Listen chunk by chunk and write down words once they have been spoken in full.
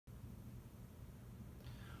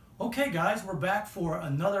Okay guys, we're back for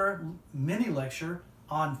another mini lecture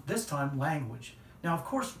on, this time, language. Now of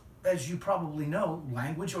course, as you probably know,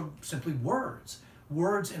 language are simply words.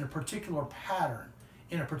 Words in a particular pattern,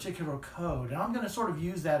 in a particular code. And I'm going to sort of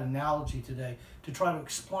use that analogy today to try to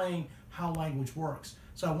explain how language works.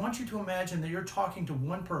 So I want you to imagine that you're talking to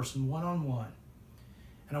one person, one-on-one.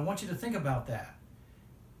 And I want you to think about that.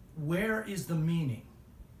 Where is the meaning?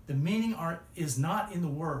 The meaning is not in the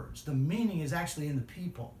words. The meaning is actually in the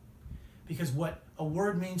people. Because what a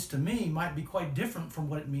word means to me might be quite different from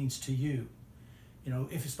what it means to you. You know,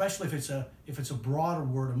 especially if it's a broader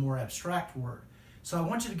word, a more abstract word. So I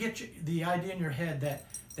want you to get the idea in your head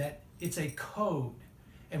that it's a code.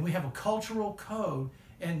 And we have a cultural code,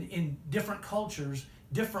 and in different cultures,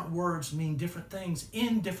 different words mean different things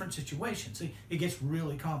in different situations. See, it gets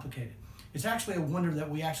really complicated. It's actually a wonder that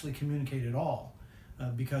we actually communicate at all,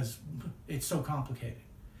 because it's so complicated.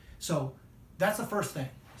 So that's the first thing.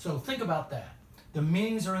 So think about that. The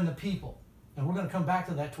meanings are in the people. And we're going to come back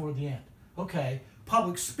to that toward the end. Okay,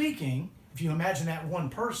 public speaking, if you imagine that one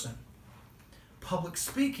person, public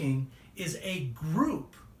speaking is a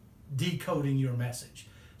group decoding your message.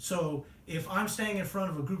 So if I'm standing in front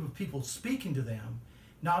of a group of people speaking to them,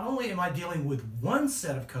 not only am I dealing with one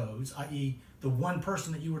set of codes, i.e. the one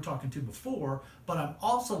person that you were talking to before, but I'm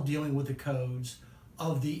also dealing with the codes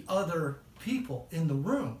of the other people in the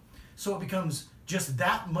room. So it becomes just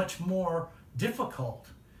that much more difficult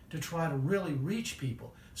to try to really reach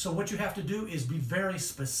people. So what you have to do is be very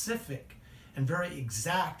specific and very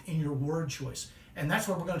exact in your word choice. And that's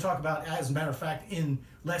what we're going to talk about, as a matter of fact, in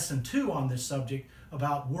lesson 2 on this subject,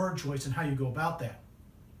 about word choice and how you go about that.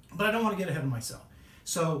 But I don't want to get ahead of myself.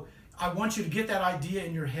 So I want you to get that idea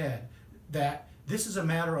in your head that this is a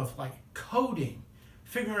matter of like coding,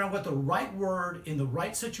 figuring out what the right word in the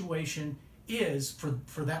right situation is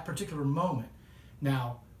for that particular moment.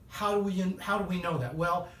 Now, how do we know that?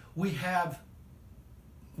 Well, we have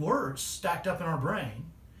words stacked up in our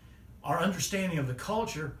brain, our understanding of the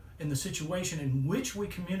culture and the situation in which we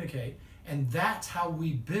communicate, and that's how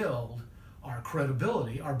we build our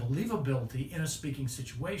credibility, our believability in a speaking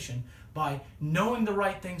situation, by knowing the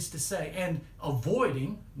right things to say and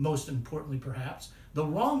avoiding, most importantly perhaps, the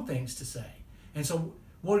wrong things to say. And so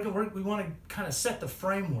we want to kind of set the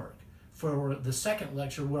framework for the second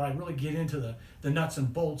lecture, where I really get into the nuts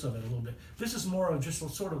and bolts of it a little bit. This is more of just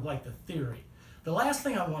sort of like the theory. The last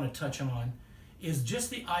thing I want to touch on is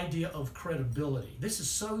just the idea of credibility. This is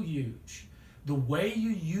so huge. The way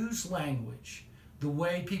you use language, the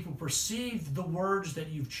way people perceive the words that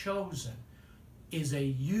you've chosen, is a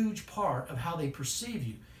huge part of how they perceive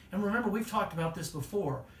you. And remember, we've talked about this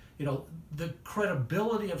before. You know, the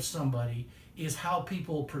credibility of somebody is how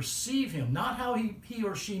people perceive him, not how he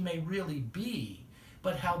or she may really be,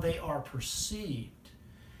 but how they are perceived.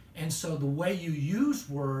 And so the way you use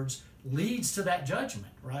words leads to that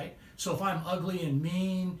judgment, right? So if I'm ugly and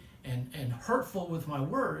mean and hurtful with my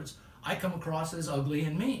words, I come across as ugly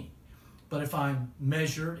and mean. But if I'm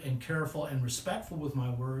measured and careful and respectful with my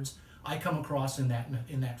words, I come across in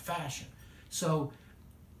that fashion. So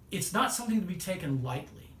it's not something to be taken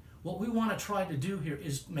lightly. What we want to try to do here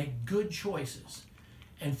is make good choices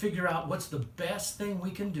and figure out what's the best thing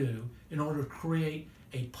we can do in order to create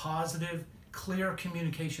a positive, clear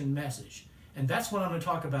communication message. And that's what I'm going to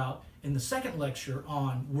talk about in the second lecture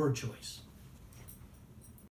on word choice.